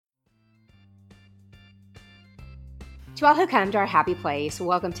To all who come to our happy place,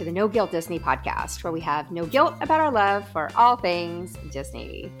 welcome to the No Guilt Disney podcast, where we have no guilt about our love for all things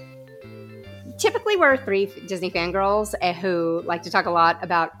Disney. Typically, we're three Disney fangirls who like to talk a lot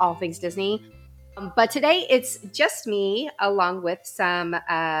about all things Disney. But today, it's just me, along with some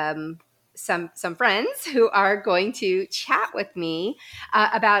friends who are going to chat with me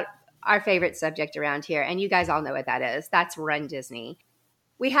about our favorite subject around here. And you guys all know what that is. That's Run Disney.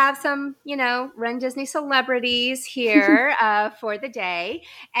 We have some, Run Disney celebrities here for the day.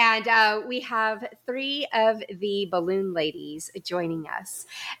 And we have three of the balloon ladies joining us.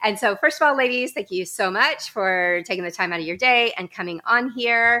 And so first of all, ladies, thank you so much for taking the time out of your day and coming on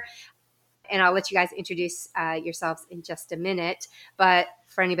here. And I'll let you guys introduce yourselves in just a minute. But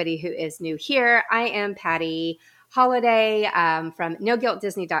for anybody who is new here, I am Patty Holiday from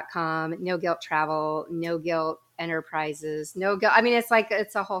NoGuiltDisney.com, No Guilt Travel, No Guilt Enterprises, No Guilt. I mean,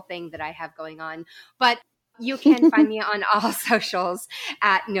 it's a whole thing that I have going on. But you can find me on all socials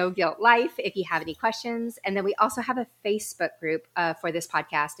at No Guilt Life if you have any questions. And then we also have a Facebook group for this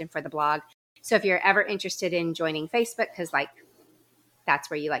podcast and for the blog. So if you're ever interested in joining Facebook, because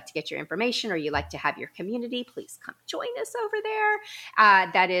that's where you like to get your information or you like to have your community, please come join us over there.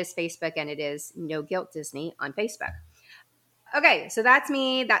 That is Facebook, and it is No Guilt Disney on Facebook. Okay, so that's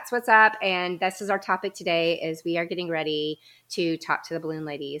me. That's what's up. And this is our topic today is we are getting ready to talk to the balloon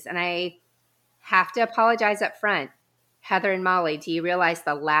ladies. And I have to apologize up front. Heather and Molly, do you realize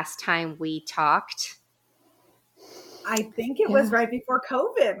the last time we talked? I think it was right before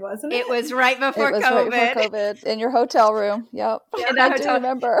COVID, wasn't it? It was right before COVID. Right before COVID in your hotel room. Yep. I do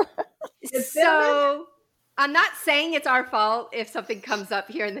remember. So I'm not saying it's our fault if something comes up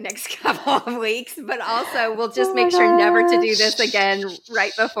here in the next couple of weeks, but also we'll just make sure never to do this again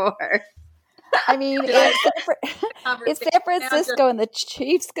right before. I mean, it's San Francisco and the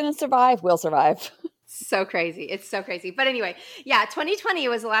Chiefs going to survive. We'll survive. So crazy. It's so crazy. But anyway, 2020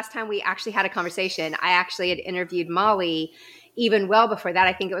 was the last time we actually had a conversation. I actually had interviewed Molly even well before that.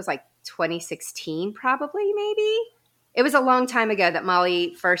 I think it was like 2016, probably, maybe. It was a long time ago that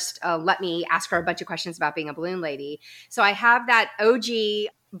Molly first let me ask her a bunch of questions about being a balloon lady. So I have that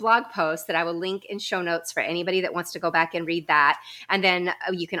OG blog post that I will link in show notes for anybody that wants to go back and read that. And then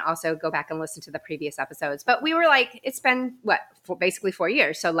you can also go back and listen to the previous episodes. But we were like, it's been basically 4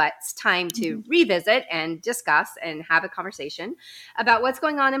 years. So let's time to revisit and discuss and have a conversation about what's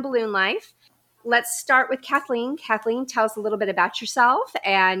going on in balloon life. Let's start with Kathleen. Kathleen, tell us a little bit about yourself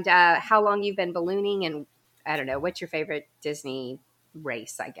and how long you've been ballooning, and I don't know, what's your favorite Disney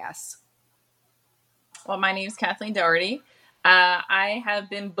race, I guess? Well, my name is Kathleen Doherty. I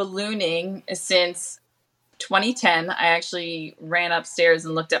have been ballooning since 2010. I actually ran upstairs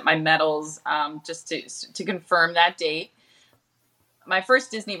and looked at my medals just to confirm that date. My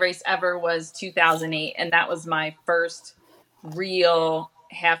first Disney race ever was 2008, and that was my first real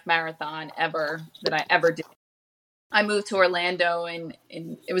half marathon ever that I ever did. I moved to Orlando, and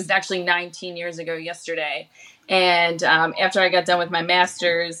it was actually 19 years ago yesterday. And after I got done with my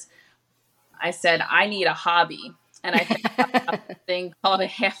master's, I said, I need a hobby. And I found a thing called a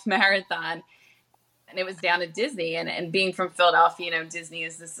half marathon. And it was down at Disney. And being from Philadelphia, Disney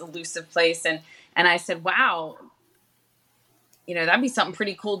is this elusive place. And I said, wow, that'd be something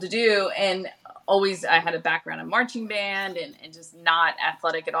pretty cool to do. And always, I had a background in marching band and just not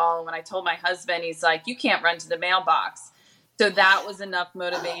athletic at all. And when I told my husband, he's like, you can't run to the mailbox. So that was enough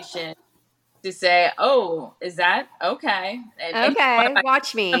motivation to say, oh, is that okay? And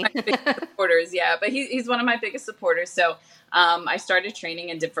watch me. One of my biggest supporters, yeah, but he's one of my biggest supporters. So I started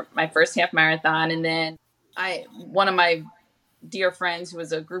training and did my first half marathon. And then one of my dear friends who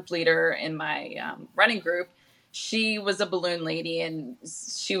was a group leader in my running group, she was a balloon lady and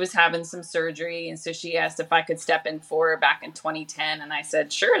she was having some surgery. And so she asked if I could step in for her back in 2010. And I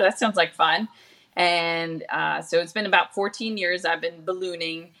said, sure, that sounds like fun. And so it's been about 14 years I've been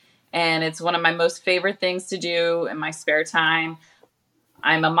ballooning, and it's one of my most favorite things to do in my spare time.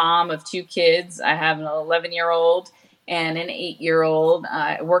 I'm a mom of 2 kids. I have an 11-year-old and an 8-year-old.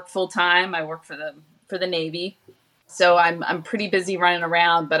 I work full time. I work for the Navy. So I'm pretty busy running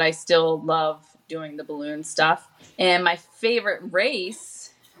around, but I still love doing the balloon stuff. And my favorite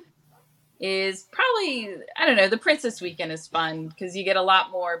race is probably, I don't know, the Princess Weekend is fun because you get a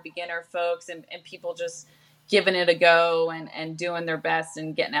lot more beginner folks and people just giving it a go and doing their best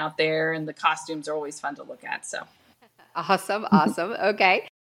and getting out there. And the costumes are always fun to look at. So Awesome. Okay.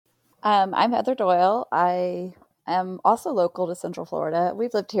 I'm Heather Doyle. I am also local to Central Florida.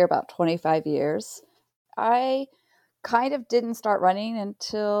 We've lived here about 25 years. I kind of didn't start running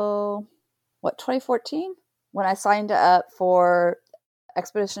until 2014, when I signed up for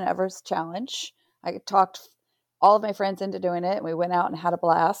Expedition Everest Challenge. I talked all of my friends into doing it. And we went out and had a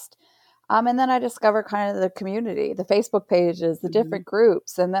blast. And then I discovered kind of the community, the Facebook pages, the different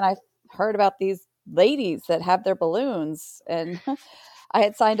groups. And then I heard about these ladies that have their balloons. And I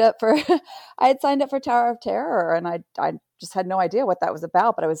had signed up for Tower of Terror, and I just had no idea what that was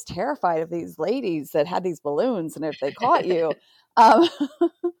about, but I was terrified of these ladies that had these balloons and if they caught you.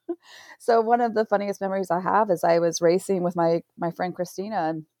 So one of the funniest memories I have is I was racing with my friend Christina,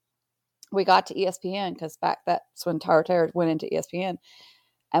 and we got to ESPN because that's when Tower of Terror went into ESPN,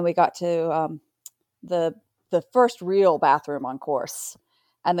 and we got to the first real bathroom on course.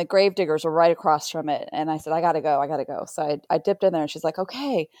 And the gravediggers were right across from it. And I said, I got to go. So I dipped in there, and she's like,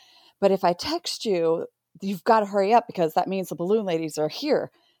 okay, but if I text you, you've got to hurry up because that means the balloon ladies are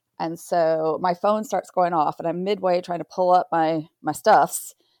here. And so my phone starts going off, and I'm midway trying to pull up my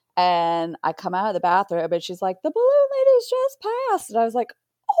stuffs. And I come out of the bathroom, and she's like, the balloon ladies just passed. And I was like,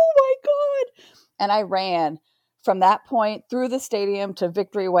 oh my God. And I ran from that point through the stadium to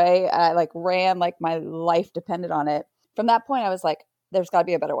Victory Way. I ran like my life depended on it. From that point, I was like, there's got to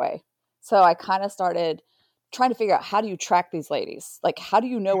be a better way. So I kind of started trying to figure out, how do you track these ladies? Like, how do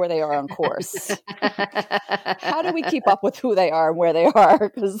you know where they are on course? How do we keep up with who they are and where they are?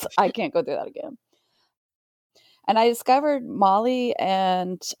 Because I can't go through that again. And I discovered Molly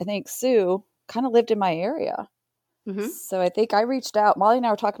and I think Sue kind of lived in my area. Mm-hmm. So I think I reached out. Molly and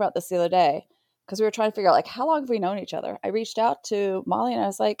I were talking about this the other day because we were trying to figure out, like, how long have we known each other? I reached out to Molly and I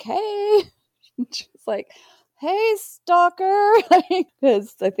was like, hey. She was like, hey, stalker.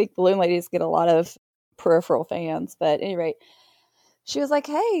 Because I think balloon ladies get a lot of peripheral fans. But at any rate, she was like,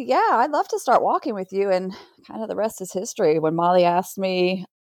 hey, yeah, I'd love to start walking with you. And kind of the rest is history. When Molly asked me,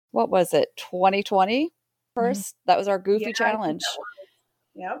 what was it, 2020 first? Mm-hmm. That was our goofy challenge.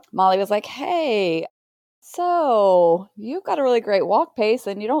 Yep. Molly was like, hey, so you've got a really great walk pace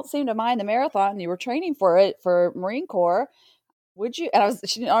and you don't seem to mind the marathon. You were training for it for Marine Corps. Would you? And I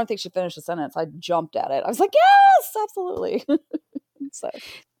don't think she finished the sentence. I jumped at it. I was like, yes, absolutely. So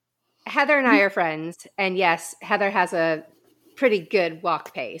Heather and I are friends. And yes, Heather has a pretty good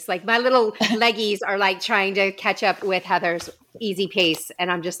walk pace. Like, my little leggies are like trying to catch up with Heather's easy pace. And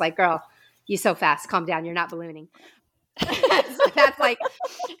I'm just like, girl, you so fast. Calm down. You're not ballooning. So that's like,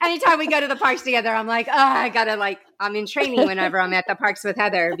 anytime we go to the parks together, I'm like, oh, I gotta I'm in training whenever I'm at the parks with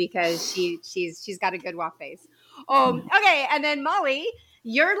Heather because she's got a good walk pace. Okay. And then Molly,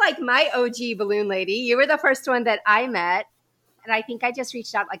 you're like my OG balloon lady. You were the first one that I met. And I think I just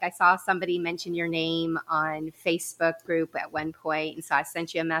reached out. Like, I saw somebody mention your name on Facebook group at one point. And so I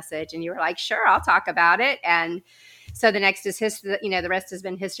sent you a message and you were like, sure, I'll talk about it. And so the next is history. The rest has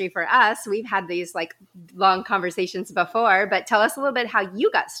been history for us. We've had these long conversations before, but tell us a little bit how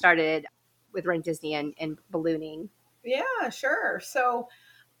you got started with runDisney and ballooning. Yeah, sure. So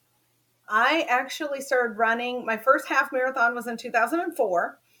I actually started running. My first half marathon was in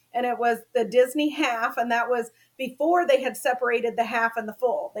 2004, and it was the Disney half. And that was before they had separated the half and the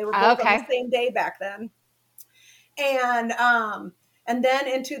full. They were both on the same day back then. And then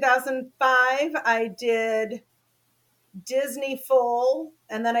in 2005, I did Disney full,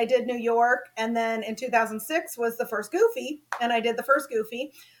 and then I did New York, and then in 2006 was the first Goofy, and I did the first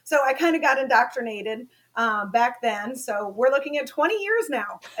Goofy. So I kind of got indoctrinated back then. So we're looking at 20 years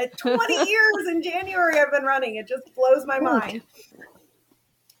now. At 20 years in January I've been running. It just blows my mind.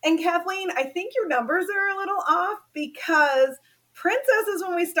 And Kathleen, I think your numbers are a little off because Princess is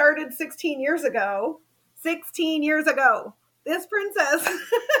when we started 16 years ago. 16 years ago. This princess.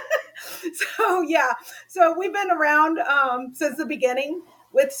 So yeah, so we've been around since the beginning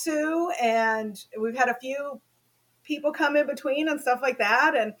with Sue, and we've had a few people come in between and stuff like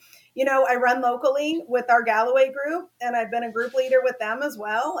that. And I run locally with our Galloway group, and I've been a group leader with them as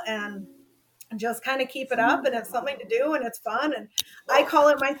well, and just kind of keep it up. And it's something to do, and it's fun, and I call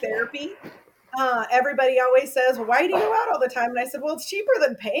it my therapy. Everybody always says, well, why do you go out all the time? And I said, well, it's cheaper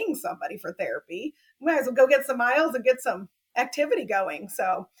than paying somebody for therapy. You might as well go get some miles and get some activity going.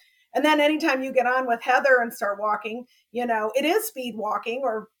 So, and then anytime you get on with Heather and start walking, it is speed walking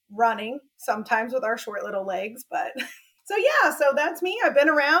or running sometimes with our short little legs. But so, yeah, so that's me. I've been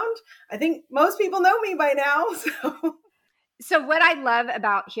around. I think most people know me by now. So what I love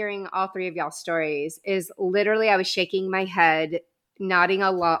about hearing all three of y'all's stories is literally I was shaking my head, nodding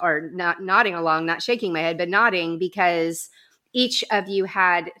along, or not nodding along, not shaking my head, but nodding, because each of you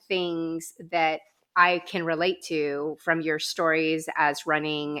had things that I can relate to from your stories as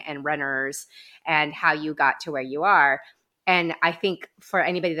running and runners and how you got to where you are. And I think for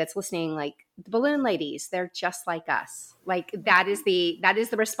anybody that's listening, like the balloon ladies, they're just like us. Like that is the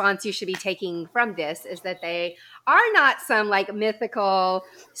response you should be taking from this, is that they are not some like mythical,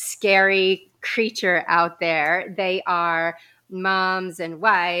 scary creature out there. They are moms and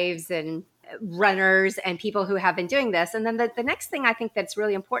wives and runners and people who have been doing this. And then the next thing I think that's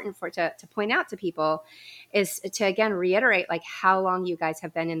really important to point out to people is to, again, reiterate like how long you guys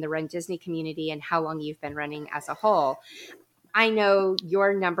have been in the Run Disney community and how long you've been running as a whole. I know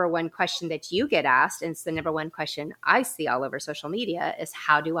your number one question that you get asked, and it's the number one question I see all over social media, is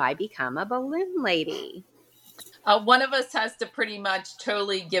how do I become a balloon lady? One of us has to pretty much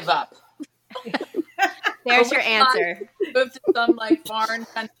totally give up. There's your answer. Move to some like foreign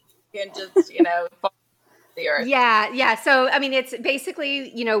country and just, fall the earth. Yeah. So, I mean, it's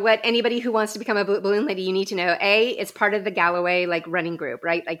basically, what anybody who wants to become a balloon lady, you need to know. A, it's part of the Galloway like running group,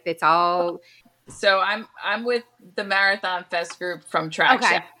 right? Like it's all. So I'm with the Marathon Fest group from Track Okay.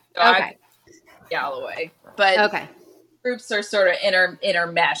 Shack. So I'm Galloway, but groups are sort of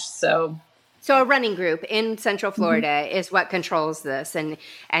intermeshed. So a running group in Central Florida is what controls this and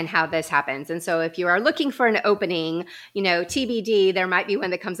how this happens. And so if you are looking for an opening, TBD, there might be one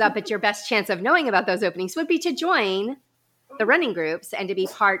that comes up, but your best chance of knowing about those openings would be to join the running groups and to be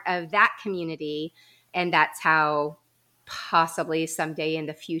part of that community. And that's how possibly someday in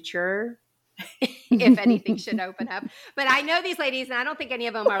the future, if anything should open up. But I know these ladies, and I don't think any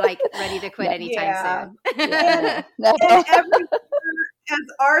of them are like ready to quit anytime soon. And every year, as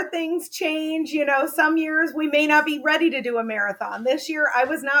our things change, some years we may not be ready to do a marathon. This year I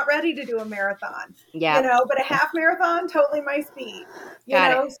was not ready to do a marathon. But a half marathon, totally my speed.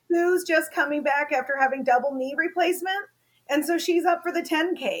 Sue's just coming back after having double knee replacement. And so she's up for the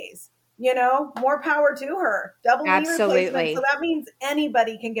 10Ks. More power to her. Double knee replacement. So that means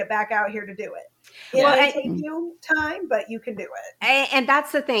anybody can get back out here to do it. It may take you time, but you can do it. And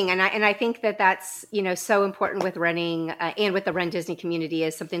that's the thing. And I think that's, so important with running and with the Run Disney community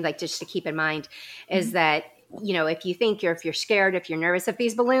is something like just to keep in mind is that, if you think if you're scared, if you're nervous, if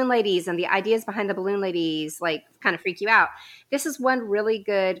these balloon ladies and the ideas behind the balloon ladies like kind of freak you out, this is one really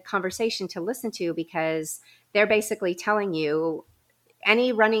good conversation to listen to because they're basically telling you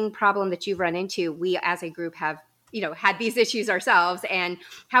any running problem that you've run into, we as a group have, had these issues ourselves and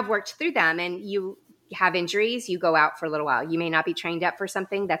have worked through them. And you have injuries, you go out for a little while. You may not be trained up for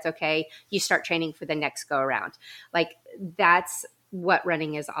something. That's okay. You start training for the next go around. Like that's what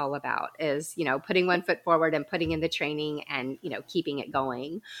running is all about is, putting one foot forward and putting in the training and, keeping it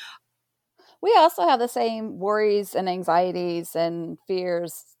going. We also have the same worries and anxieties and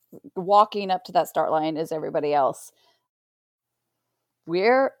fears walking up to that start line as everybody else.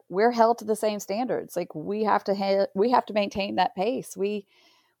 We're held to the same standards. Like we have to maintain that pace. We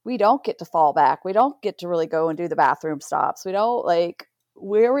don't get to fall back. We don't get to really go and do the bathroom stops.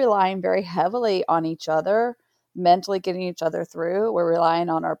 We're relying very heavily on each other, mentally getting each other through. We're relying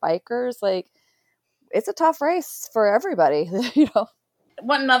on our bikers. Like it's a tough race for everybody,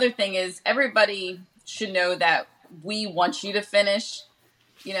 One other thing is everybody should know that we want you to finish.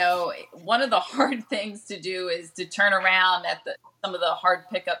 One of the hard things to do is to turn around at some of the hard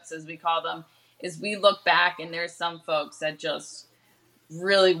pickups, as we call them, is we look back and there's some folks that just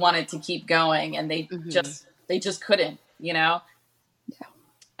really wanted to keep going and they just couldn't, Yeah.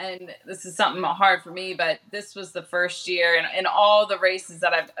 And this is something hard for me, but this was the first year and in all the races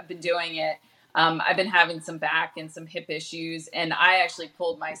that I've been doing it, I've been having some back and some hip issues. And I actually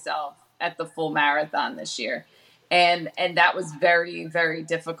pulled myself at the full marathon this year. And that was very, very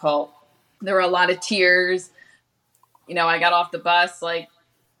difficult. There were a lot of tears. I got off the bus like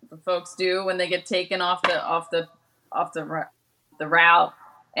the folks do when they get taken off the route.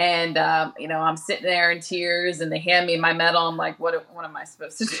 And, I'm sitting there in tears and they hand me my medal. I'm like, what am I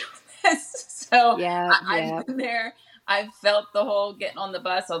supposed to do with this? So I've been there. I've felt the whole getting on the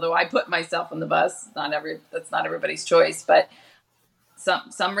bus, although I put myself on the bus. That's not everybody's choice, but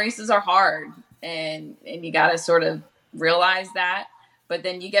some races are hard and you got to sort of realize that, but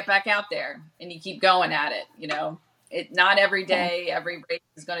then you get back out there and you keep going at it. Not every day, every race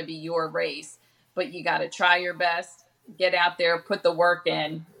is going to be your race, but you got to try your best, get out there, put the work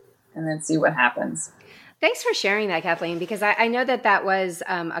in, and then see what happens. Thanks for sharing that, Kathleen, because I know that was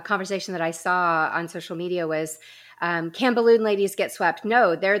a conversation that I saw on social media was, can balloon ladies get swept?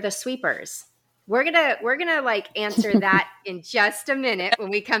 No, they're the sweepers. We're gonna like answer that in just a minute when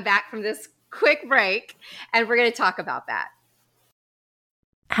we come back from this quick break, and we're going to talk about that.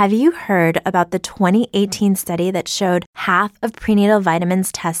 Have you heard about the 2018 study that showed half of prenatal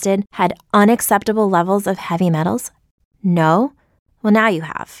vitamins tested had unacceptable levels of heavy metals? No? Well, now you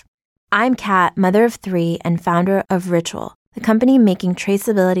have. I'm Kat, mother of 3 and founder of Ritual, the company making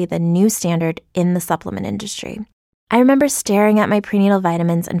traceability the new standard in the supplement industry. I remember staring at my prenatal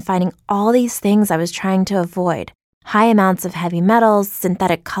vitamins and finding all these things I was trying to avoid: high amounts of heavy metals,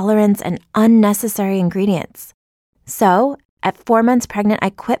 synthetic colorants, and unnecessary ingredients. So, at 4 months pregnant,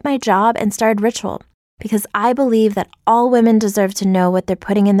 I quit my job and started Ritual because I believe that all women deserve to know what they're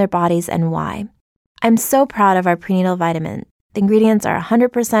putting in their bodies and why. I'm so proud of our prenatal vitamin. The ingredients are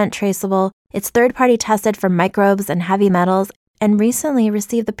 100% traceable, it's third-party tested for microbes and heavy metals, and recently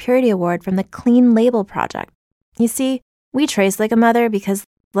received the Purity Award from the Clean Label Project. You see, we trace like a mother because,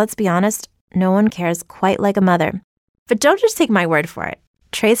 let's be honest, no one cares quite like a mother. But don't just take my word for it.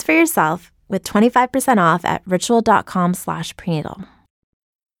 Trace for yourself with 25% off at ritual.com/prenatal.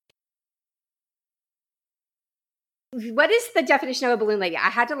 What is the definition of a balloon lady? I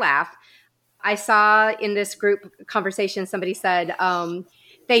had to laugh. I saw in this group conversation, somebody said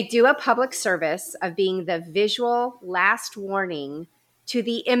they do a public service of being the visual last warning to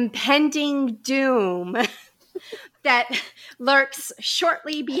the impending doom that lurks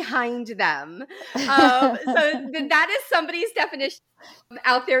shortly behind them. So that is somebody's definition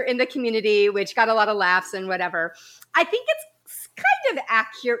out there in the community, which got a lot of laughs and whatever. I think it's kind of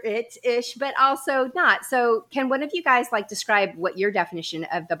accurate-ish, but also not. So can one of you guys describe what your definition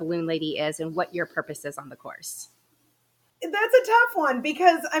of the balloon lady is and what your purpose is on the course? That's a tough one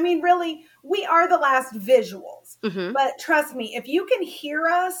because, really, we are the last visuals. Mm-hmm. But trust me, if you can hear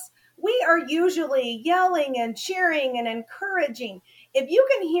us, we are usually yelling and cheering and encouraging. If you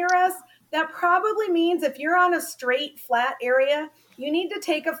can hear us, that probably means if you're on a straight, flat area, you need to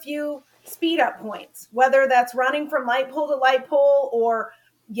take a few speed up points, whether that's running from light pole to light pole or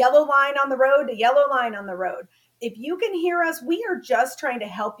yellow line on the road to yellow line on the road. If you can hear us, we are just trying to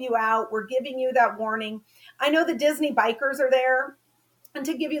help you out. We're giving you that warning. I know the Disney bikers are there and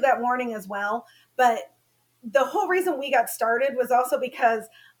to give you that warning as well. But the whole reason we got started was also because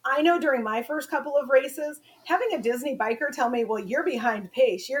I know during my first couple of races, having a Disney biker tell me, well, you're behind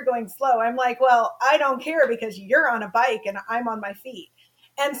pace, you're going slow. I'm like, well, I don't care because you're on a bike and I'm on my feet.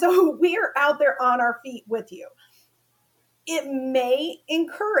 And so we're out there on our feet with you. It may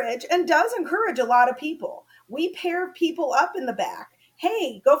encourage and does encourage a lot of people. We pair people up in the back.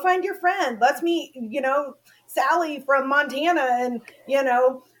 Hey, go find your friend. Let's meet, Sally from Montana and,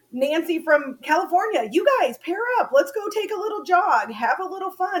 Nancy from California. You guys pair up. Let's go take a little jog, have a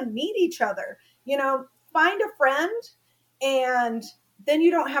little fun, meet each other, find a friend. And then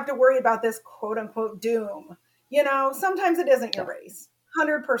you don't have to worry about this quote unquote doom. Sometimes it isn't your race.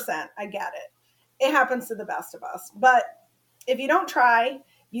 100%. I get it. It happens to the best of us. But if you don't try,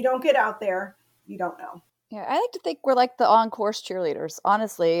 you don't get out there, you don't know. Yeah, I like to think we're like the on-course cheerleaders.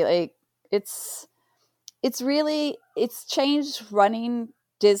 Honestly, it's changed running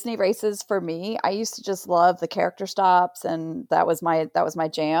Disney races for me. I used to just love the character stops and that was my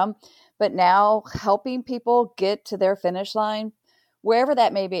jam. But now helping people get to their finish line, wherever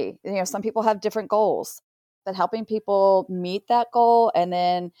that may be. Some people have different goals, but helping people meet that goal, and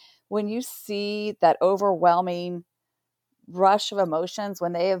then when you see that overwhelming rush of emotions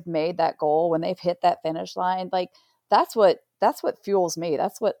when they have made that goal, when they've hit that finish line, that's what fuels me.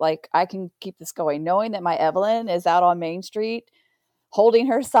 That's what I can keep this going, knowing that my Evelyn is out on Main Street holding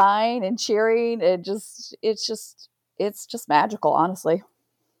her sign and cheering. It's just magical, honestly.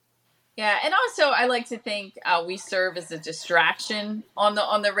 Yeah, and also I like to think we serve as a distraction on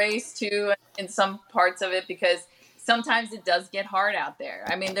the race too, in some parts of it, because sometimes it does get hard out there.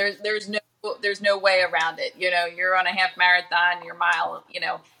 I mean, there's no way around it. You're on a half marathon, you're mile,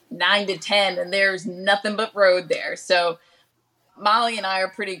 9 to 10, and there's nothing but road there. So Molly and I are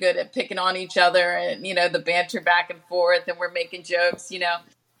pretty good at picking on each other and, the banter back and forth, and we're making jokes,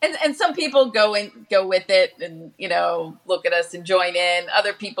 and some people go with it and, look at us and join in.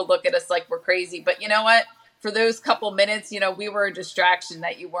 Other people look at us like we're crazy. But you know what? For those couple minutes, we were a distraction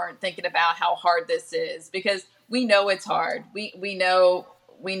that you weren't thinking about how hard this is, because we know it's hard. We know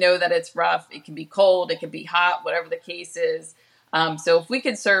that it's rough. It can be cold. It can be hot, whatever the case is. So if we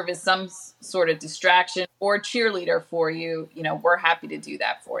could serve as some sort of distraction or cheerleader for you, we're happy to do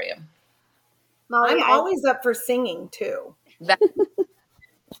that for you. Molly, I'm always up for singing too.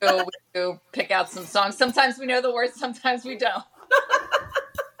 So we do pick out some songs. Sometimes we know the words, sometimes we don't.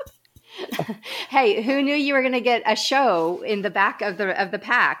 Hey, who knew you were going to get a show in the back of the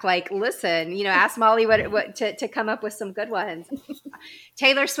pack? Listen, ask Molly what to come up with some good ones.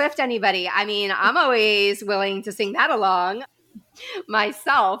 Taylor Swift, anybody? I mean, I'm always willing to sing that along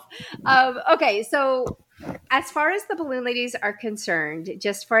myself. Okay, so as far as the balloon ladies are concerned,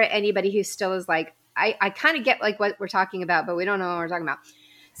 just for anybody who still is I kind of get what we're talking about, but we don't know what we're talking about.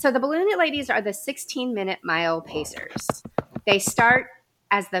 So the balloon ladies are the 16-minute mile pacers. They start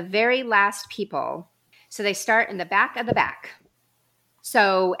as the very last people. So they start in the back of the back.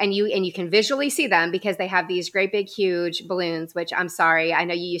 So, and you can visually see them because they have these great big huge balloons, which I'm sorry, I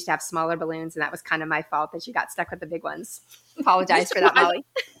know you used to have smaller balloons and that was kind of my fault that you got stuck with the big ones. Apologize for that, Molly.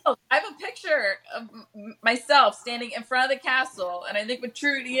 I have a picture of myself standing in front of the castle, and I think with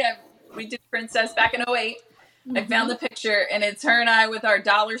Trudy, we did Princess back in 2008. Mm-hmm. I found the picture, and it's her and I with our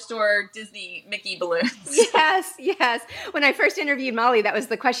dollar store Disney Mickey balloons. Yes, yes. When I first interviewed Molly, that was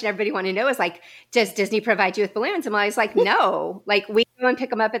the question everybody wanted to know is like, does Disney provide you with balloons? And Molly's like, no. Like, we go and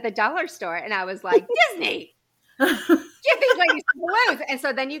pick them up at the dollar store. And I was like, Disney, give these ladies some balloons. And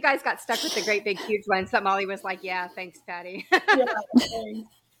so then you guys got stuck with the great big huge ones that Molly was like, yeah, thanks, Patty. Yeah, thanks.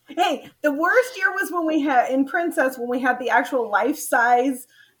 Hey, the worst year was when we had in Princess, when we had the actual life-size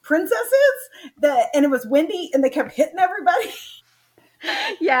princesses and it was windy and they kept hitting everybody.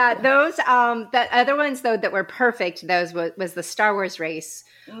 Yeah, those the other ones though that were perfect, those was the Star Wars race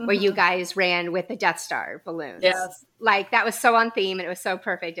where you guys ran with the Death Star balloons. Yes. Like that was so on theme and it was so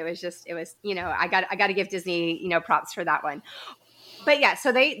perfect. It was, I got to give Disney, props for that one. But yeah,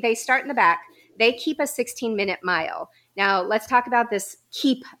 so they start in the back. They keep a 16-minute mile. Now, let's talk about this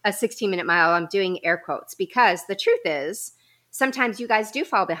keep a 16-minute mile. I'm doing air quotes because the truth is sometimes you guys do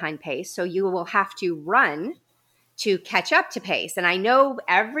fall behind pace. So you will have to run to catch up to pace. And I know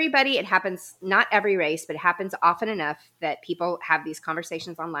everybody, it happens, not every race, but it happens often enough that people have these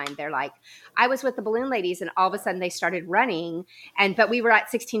conversations online. They're like, I was with the balloon ladies and all of a sudden they started running but we were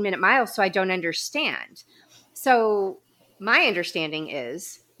at 16-minute miles. So I don't understand. So my understanding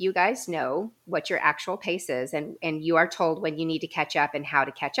is you guys know what your actual pace is and you are told when you need to catch up and how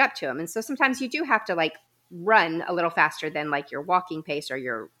to catch up to them. And so sometimes you do have to like run a little faster than like your walking pace or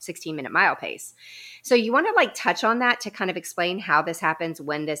your 16-minute mile pace. So you want to like touch on that to kind of explain how this happens,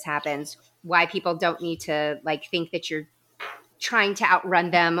 when this happens, why people don't need to like think that you're trying to outrun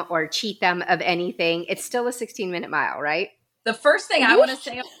them or cheat them of anything. It's still a 16-minute mile, right? The first thing I want to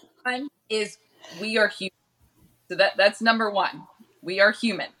say is we are human. So that's number one. We are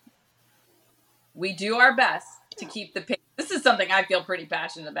human. We do our best to keep the pace. This is something I feel pretty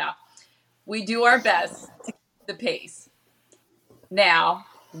passionate about. We do our best to keep the pace. Now,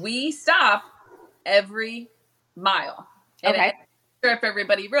 we stop every mile. And I'm not sure if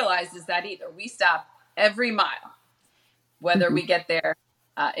everybody realizes that either. We stop every mile. Whether we get there,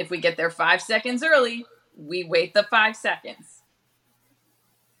 if we get there 5 seconds early, we wait the 5 seconds.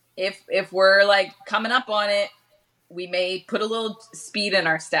 If we're like coming up on it, we may put a little speed in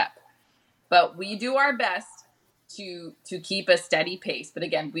our step, but we do our best to keep a steady pace. But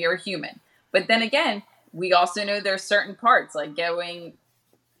again, we are human. But then again, we also know there's certain parts like going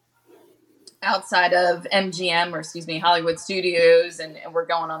outside of Hollywood Studios, and we're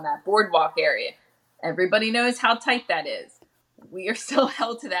going on that boardwalk area. Everybody knows how tight that is. We are still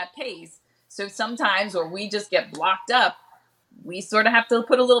held to that pace. So sometimes when we just get blocked up, we sort of have to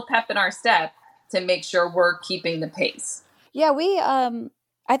put a little pep in our step to make sure we're keeping the pace. Yeah,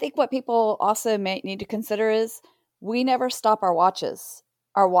 I think what people also may need to consider is we never stop our watches.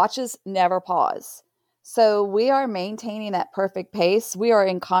 Our watches never pause. So we are maintaining that perfect pace. We are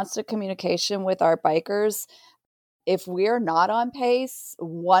in constant communication with our bikers. If we're not on pace,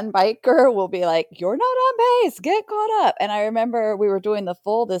 one biker will be like, you're not on pace, get caught up. And I remember we were doing the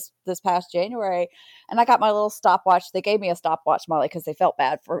full this past January, and I got my little stopwatch. They gave me a stopwatch, Molly, because they felt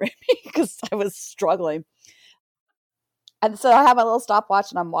bad for me because I was struggling. And so I have my little stopwatch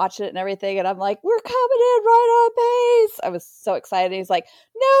and I'm watching it and everything. And I'm like, we're coming in right on pace. I was so excited. He's like,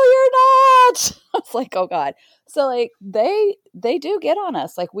 no, you're not. I was like, oh God. So like they do get on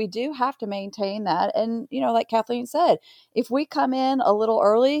us. Like we do have to maintain that. And, like Kathleen said, if we come in a little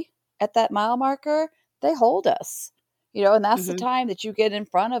early at that mile marker, they hold us, and that's the time that you get in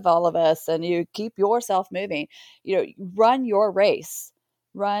front of all of us and you keep yourself moving, run your race.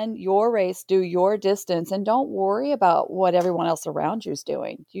 Run your race, do your distance, and don't worry about what everyone else around you is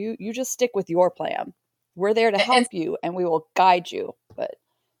doing. You just stick with your plan. We're there to help you, and we will guide you, but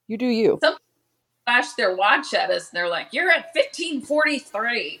you do you. Some people flash their watch at us, and they're like, you're at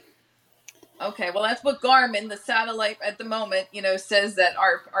 15:43. Okay, well, that's what Garmin, the satellite at the moment, says that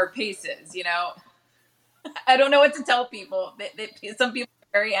our pace is, I don't know what to tell people. Some people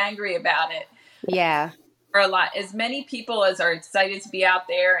are very angry about it. Yeah. A lot. As many people as are excited to be out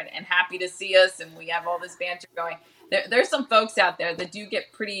there and happy to see us, and we have all this banter going. There's some folks out there that do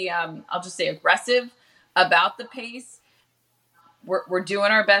get pretty, I'll just say, aggressive about the pace. We're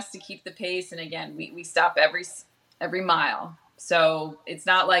doing our best to keep the pace, and again, we stop every mile. So it's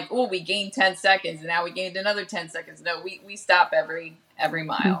not like, oh, we gained 10 seconds and now we gained another 10 seconds. No, we stop every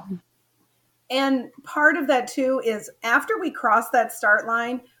mile. And part of that too is after we cross that start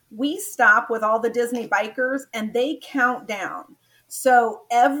line, we stop with all the Disney bikers and they count down. So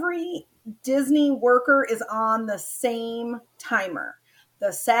every Disney worker is on the same timer.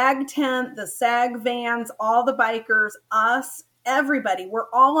 The SAG tent, the SAG vans, all the bikers, us, everybody, we're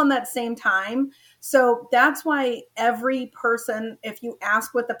all on that same time. So that's why every person, if you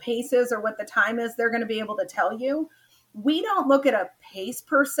ask what the pace is or what the time is, they're going to be able to tell you. We don't look at a pace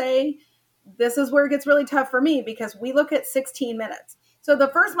per se. This is where it gets really tough for me because we look at 16 minutes. So the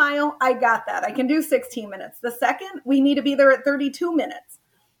first mile, I got that. I can do 16 minutes. The second, we need to be there at 32 minutes.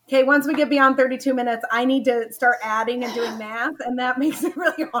 Okay, once we get beyond 32 minutes, I need to start adding and doing math, and that makes it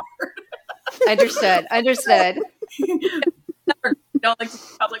really hard. Understood. We don't like to do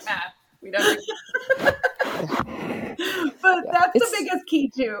public math. We don't. But that's the biggest key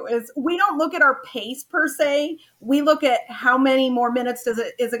too, is we don't look at our pace per se. We look at how many more minutes is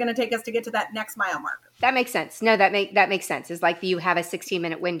it going to take us to get to that next mile mark. That makes sense. No, that makes sense. It's like you have a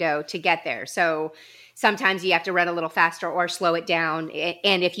 16-minute window to get there. So sometimes you have to run a little faster or slow it down.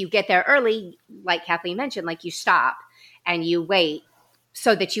 And if you get there early, like Kathleen mentioned, like you stop and you wait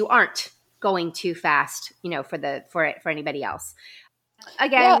so that you aren't going too fast, for anybody else.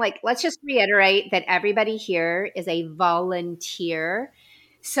 Again, let's just reiterate that everybody here is a volunteer.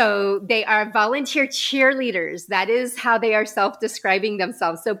 So they are volunteer cheerleaders. That is how they are self-describing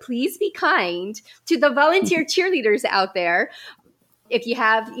themselves. So please be kind to the volunteer cheerleaders out there. If you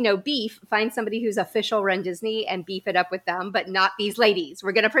have, beef, find somebody who's official Run Disney and beef it up with them, but not these ladies.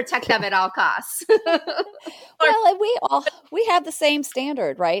 We're going to protect them at all costs. Well, and we have the same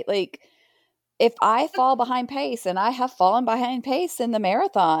standard, right? Like, if I fall behind pace, and I have fallen behind pace in the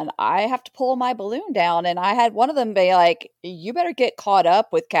marathon, I have to pull my balloon down. And I had one of them be like, you better get caught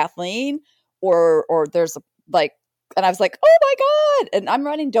up with Kathleen or there's and I was like, oh my God. And I'm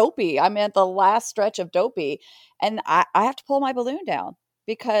running Dopey. I'm at the last stretch of Dopey. And I have to pull my balloon down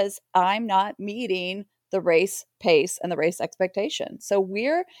because I'm not meeting the race pace and the race expectation. So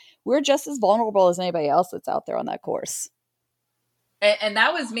we're just as vulnerable as anybody else that's out there on that course. And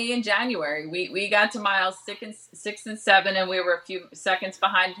that was me in January. We got to miles 6 and 7, and we were a few seconds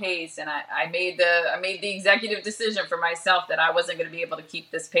behind pace. And I made the executive decision for myself that I wasn't going to be able to keep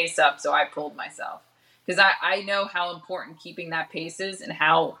this pace up, so I pulled myself because I know how important keeping that pace is and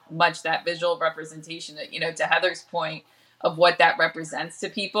how much that visual representation, to Heather's point of what that represents to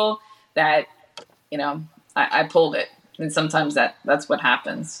people. That I pulled it, and sometimes that's what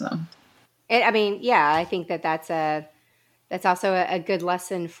happens. So, I think that's also a good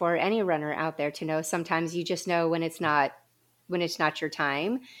lesson for any runner out there to know. Sometimes you just know when it's not your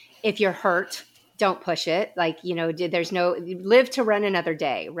time. If you're hurt, don't push it. There's no live to run another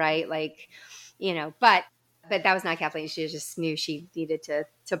day, right? But that was not Kathleen. She just knew she needed to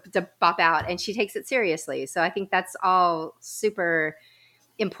bop out, and she takes it seriously. So I think that's all super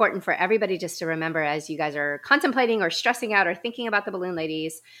important for everybody just to remember as you guys are contemplating or stressing out or thinking about the balloon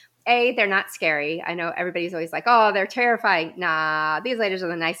ladies. A, they're not scary. I know everybody's always like, oh, they're terrifying. Nah, these ladies are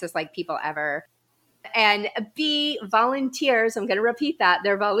the nicest people ever. And B, volunteers. I'm going to repeat that.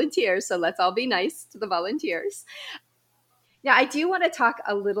 They're volunteers. So let's all be nice to the volunteers. Now, I do want to talk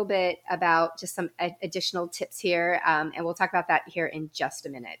a little bit about just some additional tips here. And we'll talk about that here in just a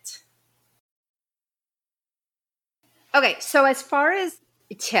minute. Okay, so as far as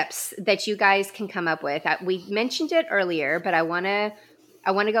tips that you guys can come up with, we mentioned it earlier, but I want to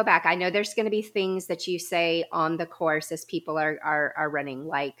go back. I know there's going to be things that you say on the course as people are running,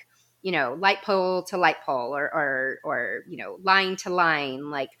 like, light pole to light pole or line to line.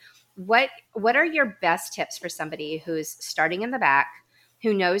 Like, what are your best tips for somebody who's starting in the back,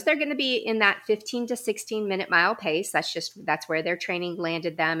 who knows they're going to be in that 15 to 16 minute mile pace? That's where their training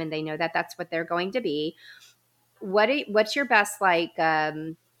landed them, and they know that that's what they're going to be. What's your best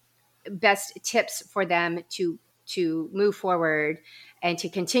best tips for them to move forward and to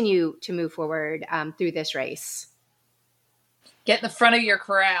continue to move forward through this race? Get in the front of your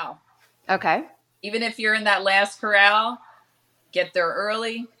corral. Okay. Even if you're in that last corral, get there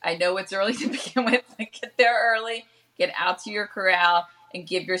early. I know it's early to begin with, but get there early. Get out to your corral and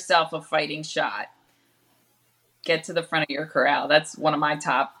give yourself a fighting shot. Get to the front of your corral. That's one of my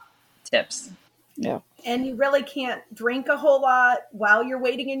top tips. Yeah. And you really can't drink a whole lot while you're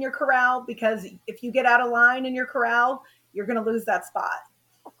waiting in your corral, because if you get out of line in your corral, you're going to lose that spot.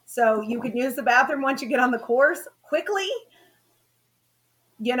 So you can use the bathroom once you get on the course quickly.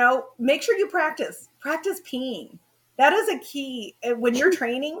 Make sure you practice peeing. That is a key when you're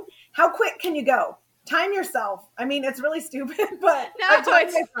training. How quick can you go? time yourself. I mean, it's really stupid, but No, I time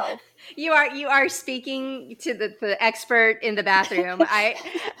it's myself. you are speaking to the expert in the bathroom. I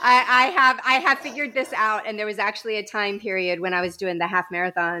have figured this out, and there was actually a time period when I was doing the half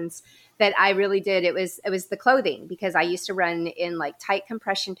marathons that I really did. It was the clothing, because I used to run in like tight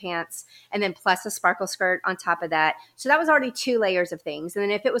compression pants and then plus a sparkle skirt on top of that. So that was already 2 layers of things. And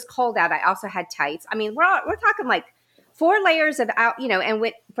then if it was cold out, I also had tights. I mean, we're talking like 4 layers of out,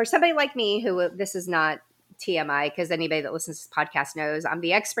 and for somebody like me who this is not TMI, because anybody that listens to this podcast knows I'm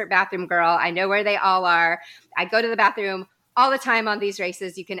the expert bathroom girl. I know where they all are. I go to the bathroom all the time on these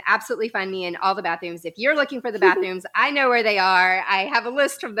races. You can absolutely find me in all the bathrooms. If you're looking for the bathrooms, I know where they are. I have a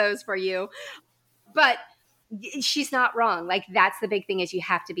list of those for you. But she's not wrong. Like, that's the big thing, is you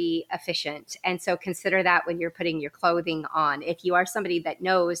have to be efficient. And so consider that when you're putting your clothing on. If you are somebody that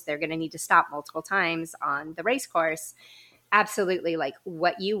knows they're going to need to stop multiple times on the race course, absolutely, like,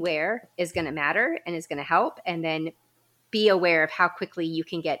 what you wear is going to matter and is going to help. And then be aware of how quickly you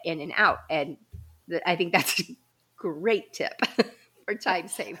can get in and out. And I think that's a great tip for time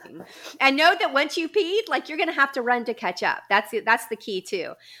saving. And know that once you peed, like, you're going to have to run to catch up. That's the key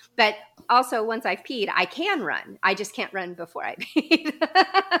too. But also, once I've peed, I can run. I just can't run before I peed.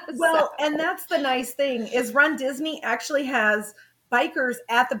 Well, and that's the nice thing is runDisney actually has bikers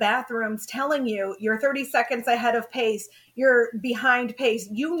at the bathrooms telling you you're 30 seconds ahead of pace, you're behind pace.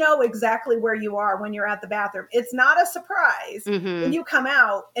 You know exactly where you are when you're at the bathroom. It's not a surprise when you come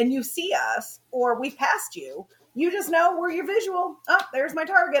out and you see us or we passed you. You just know where you're visual. Oh, there's my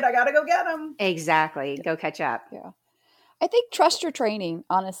target. I got to go get them. Exactly. Go catch up. Yeah. I think trust your training,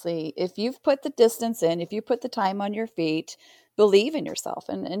 honestly. If you've put the distance in, if you put the time on your feet, believe in yourself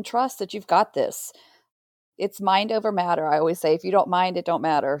and trust that you've got this. It's mind over matter. I always say, if you don't mind, it don't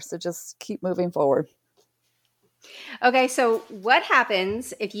matter. So just keep moving forward. Okay, so what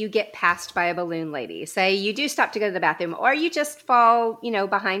happens if you get passed by a balloon lady? Say you do stop to go to the bathroom, or you just fall,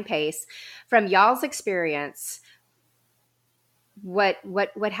 behind pace. From y'all's experience, what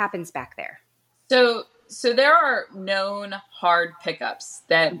happens back there? So there are known hard pickups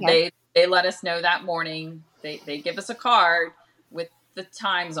that they let us know that morning. They give us a card with the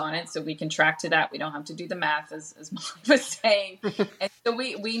times on it, so we can track to that. We don't have to do the math, as Molly was saying. And so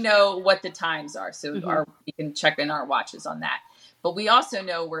we know what the times are, so we can check in our watches on that. But we also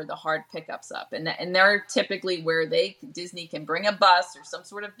know where the hard pickups up, and they're typically where Disney can bring a bus or some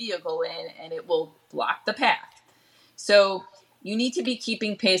sort of vehicle in, and it will block the path. So you need to be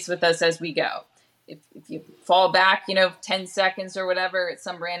keeping pace with us as we go. If you fall back, 10 seconds or whatever at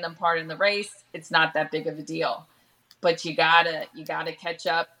some random part in the race, it's not that big of a deal. But you gotta catch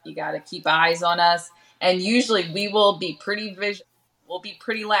up. You gotta keep eyes on us. And usually we will be pretty we'll be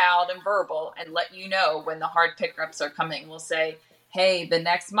pretty loud and verbal and let you know when the hard pickups are coming. We'll say, hey, the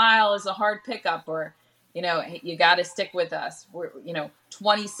next mile is a hard pickup, or, you gotta stick with us. We're,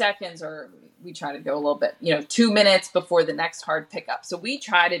 20 seconds, or we try to go a little bit, 2 minutes before the next hard pickup. So we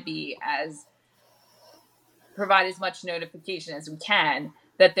try to provide as much notification as we can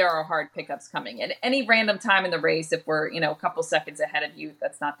that there are hard pickups coming at any random time in the race. If we're, a couple seconds ahead of you,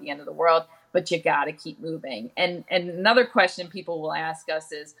 that's not the end of the world, but you got to keep moving. And another question people will ask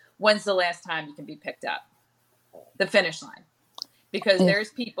us is, when's the last time you can be picked up? The finish line. Because there's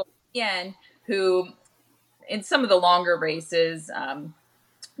people, again, who in some of the longer races,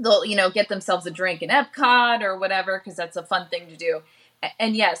 they'll, get themselves a drink in Epcot or whatever, because that's a fun thing to do.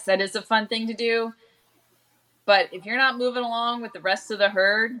 And yes, that is a fun thing to do. But if you're not moving along with the rest of the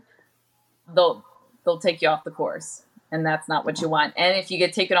herd, they'll take you off the course. And that's not what you want. And if you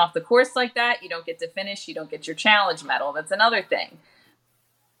get taken off the course like that, you don't get to finish. You don't get your challenge medal. That's another thing.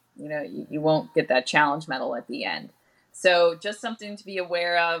 You won't get that challenge medal at the end. So just something to be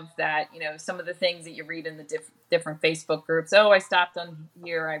aware of, that, some of the things that you read in the different Facebook groups. Oh, I stopped on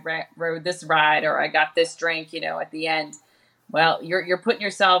here. I rode this ride, or I got this drink, at the end. Well, you're putting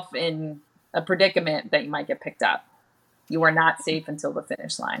yourself in a predicament that you might get picked up. You are not safe until the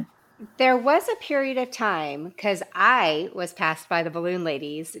finish line. There was a period of time, because I was passed by the balloon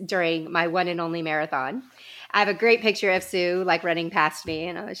ladies during my one and only marathon. I have a great picture of Sue like running past me,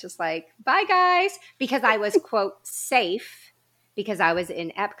 and I was just like, bye guys, because I was, quote, safe because I was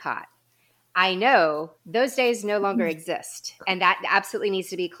in Epcot. I know those days no longer exist, and that absolutely needs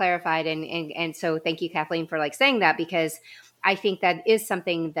to be clarified. And so thank you, Kathleen, for like saying that, because I think that is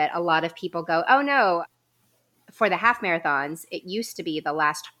something that a lot of people go, oh no. For the half marathons, it used to be the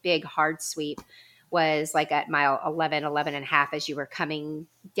last big hard sweep was like at mile 11 and a half, as you were coming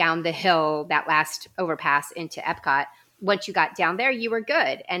down the hill, that last overpass into Epcot. Once you got down there, you were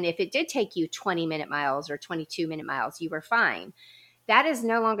good. And if it did take you 20-minute miles or 22-minute miles, you were fine. That is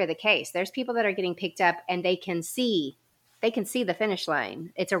no longer the case. There's people that are getting picked up and they can see the finish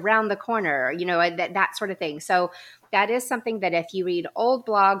line. It's around the corner, that sort of thing. So that is something that if you read old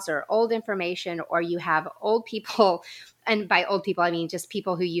blogs or old information, or you have old people, and by old people, I mean just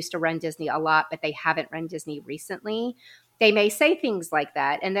people who used to run Disney a lot, but they haven't run Disney recently, they may say things like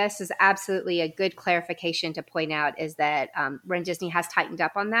that. And this is absolutely a good clarification to point out, is that Run Disney has tightened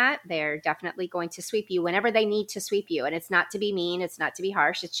up on that. They're definitely going to sweep you whenever they need to sweep you. And it's not to be mean. It's not to be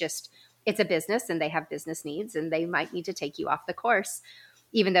harsh. It's just, it's a business and they have business needs, and they might need to take you off the course,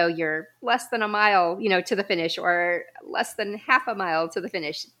 even though you're less than a mile, to the finish, or less than half a mile to the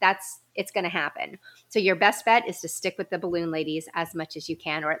finish. It's going to happen. So your best bet is to stick with the balloon ladies as much as you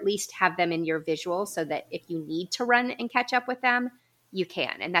can, or at least have them in your visual, so that if you need to run and catch up with them, you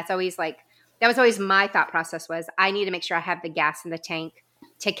can. And that was always my thought process, was I need to make sure I have the gas in the tank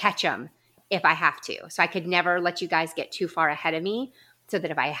to catch them if I have to. So I could never let you guys get too far ahead of me, so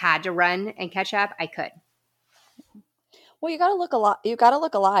that if I had to run and catch up, I could. Well, you got to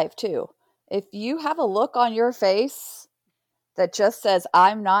look alive too. If you have a look on your face that just says,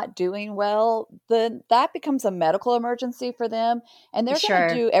 I'm not doing well, then that becomes a medical emergency for them. And they're going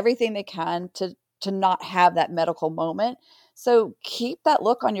to do everything they can to not have that medical moment. So keep that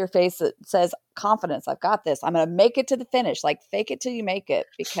look on your face that says confidence. I've got this. I'm going to make it to the finish. Like, fake it till you make it,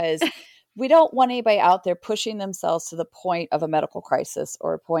 because we don't want anybody out there pushing themselves to the point of a medical crisis,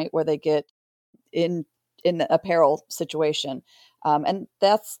 or a point where they get in a peril situation. And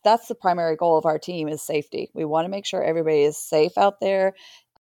that's the primary goal of our team, is safety. We want to make sure everybody is safe out there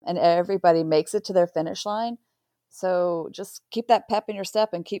and everybody makes it to their finish line. So just keep that pep in your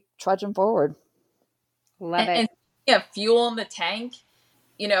step and keep trudging forward. Love it. And fuel in the tank.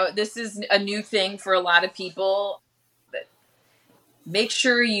 This is a new thing for a lot of people. But make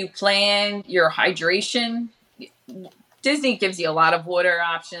sure you plan your hydration. Disney gives you a lot of water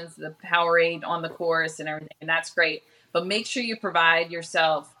options, the Powerade on the course and everything, and that's great. But make sure you provide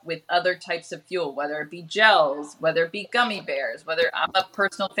yourself with other types of fuel, whether it be gels, whether it be gummy bears, I'm a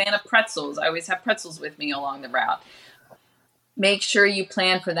personal fan of pretzels. I always have pretzels with me along the route. Make sure you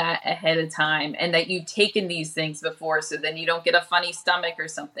plan for that ahead of time, and that you've taken these things before, so then you don't get a funny stomach or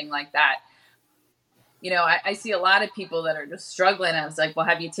something like that. I see a lot of people that are just struggling. I was like, well,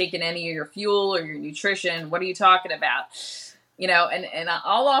 have you taken any of your fuel or your nutrition? What are you talking about? And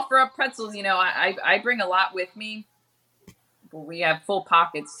I'll offer up pretzels. I bring a lot with me. We have full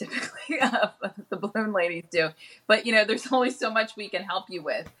pockets typically, the balloon ladies do. But, there's only so much we can help you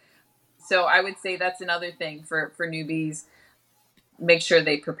with. So I would say that's another thing for newbies. Make sure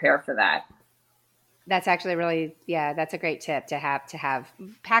they prepare for that. That's actually that's a great tip to have.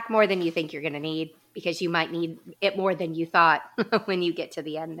 Pack more than you think you're going to need, because you might need it more than you thought when you get to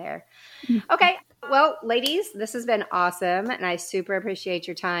the end there. Okay. Well, ladies, this has been awesome, and I super appreciate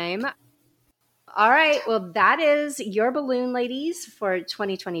your time. All right. Well, that is your balloon ladies for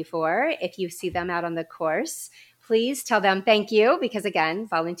 2024. If you see them out on the course, please tell them thank you, because again,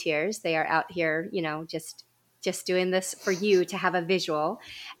 volunteers, they are out here, just doing this for you to have a visual.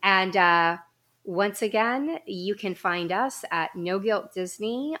 And, once again, you can find us at No Guilt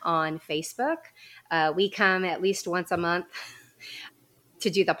Disney on Facebook. We come at least once a month to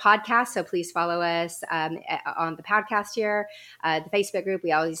do the podcast, so please follow us on the podcast here. The Facebook group,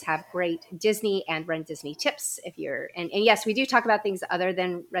 we always have great Disney and Run Disney tips. And yes, we do talk about things other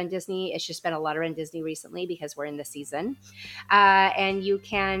than Run Disney. It's just been a lot of Run Disney recently because we're in the season. And you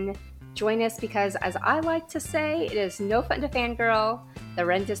can join us because, as I like to say, it is no fun to fangirl the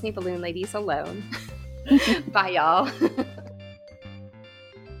Run Disney Balloon Ladies alone. Bye, y'all.